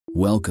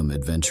Welcome,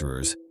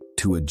 adventurers,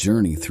 to a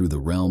journey through the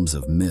realms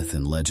of myth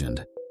and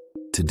legend.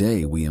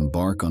 Today we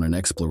embark on an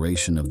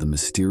exploration of the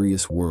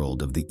mysterious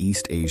world of the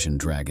East Asian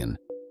dragon,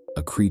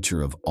 a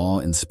creature of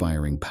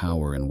awe-inspiring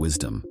power and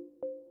wisdom.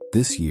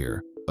 This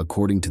year,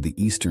 according to the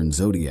Eastern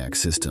zodiac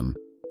system,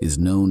 is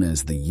known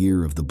as the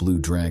Year of the Blue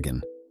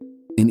Dragon.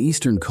 In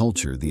Eastern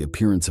culture, the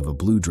appearance of a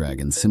blue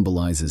dragon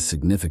symbolizes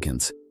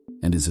significance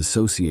and is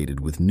associated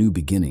with new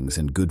beginnings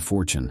and good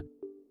fortune.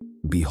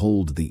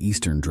 Behold the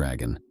Eastern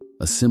dragon,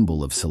 a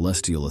symbol of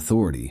celestial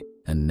authority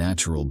and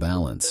natural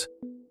balance.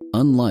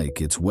 Unlike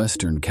its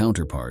Western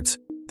counterparts,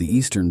 the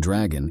Eastern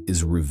dragon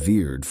is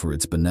revered for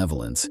its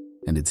benevolence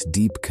and its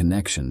deep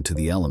connection to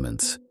the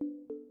elements.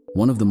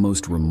 One of the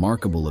most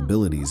remarkable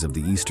abilities of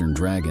the Eastern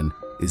dragon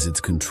is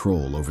its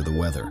control over the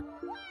weather.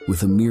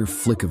 With a mere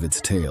flick of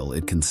its tail,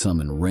 it can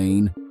summon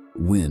rain,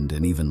 wind,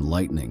 and even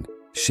lightning,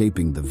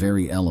 shaping the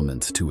very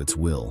elements to its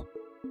will.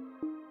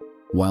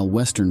 While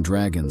Western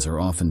dragons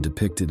are often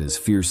depicted as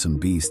fearsome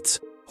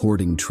beasts,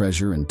 hoarding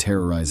treasure and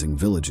terrorizing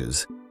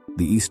villages,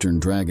 the Eastern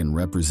dragon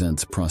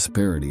represents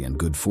prosperity and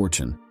good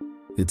fortune.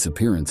 Its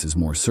appearance is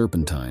more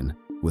serpentine,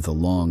 with a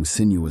long,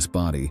 sinuous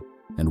body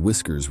and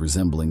whiskers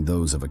resembling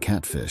those of a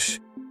catfish.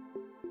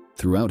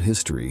 Throughout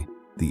history,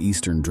 the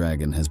Eastern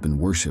dragon has been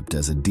worshipped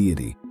as a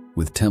deity,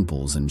 with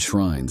temples and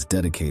shrines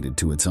dedicated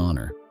to its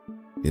honor.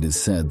 It is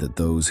said that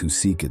those who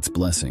seek its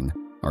blessing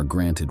are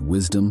granted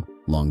wisdom,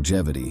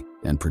 longevity,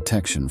 and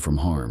protection from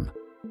harm.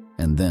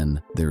 And then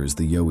there is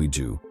the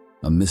Yoiju,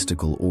 a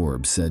mystical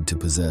orb said to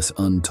possess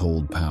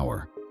untold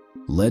power.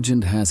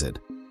 Legend has it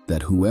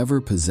that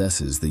whoever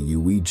possesses the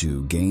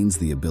Yoiju gains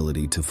the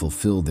ability to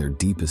fulfill their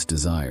deepest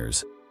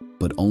desires,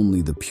 but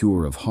only the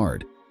pure of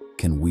heart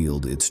can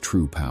wield its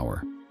true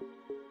power.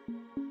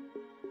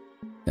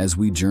 As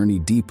we journey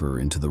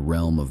deeper into the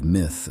realm of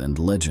myth and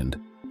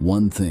legend,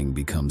 one thing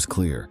becomes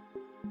clear.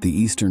 The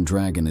Eastern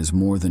dragon is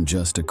more than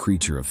just a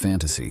creature of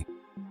fantasy.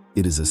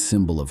 It is a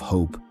symbol of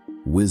hope,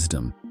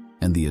 wisdom,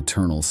 and the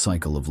eternal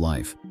cycle of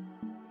life.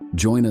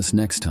 Join us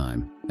next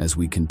time as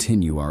we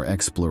continue our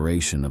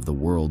exploration of the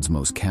world's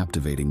most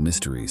captivating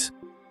mysteries.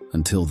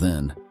 Until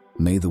then,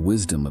 may the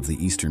wisdom of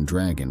the Eastern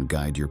dragon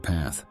guide your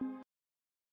path.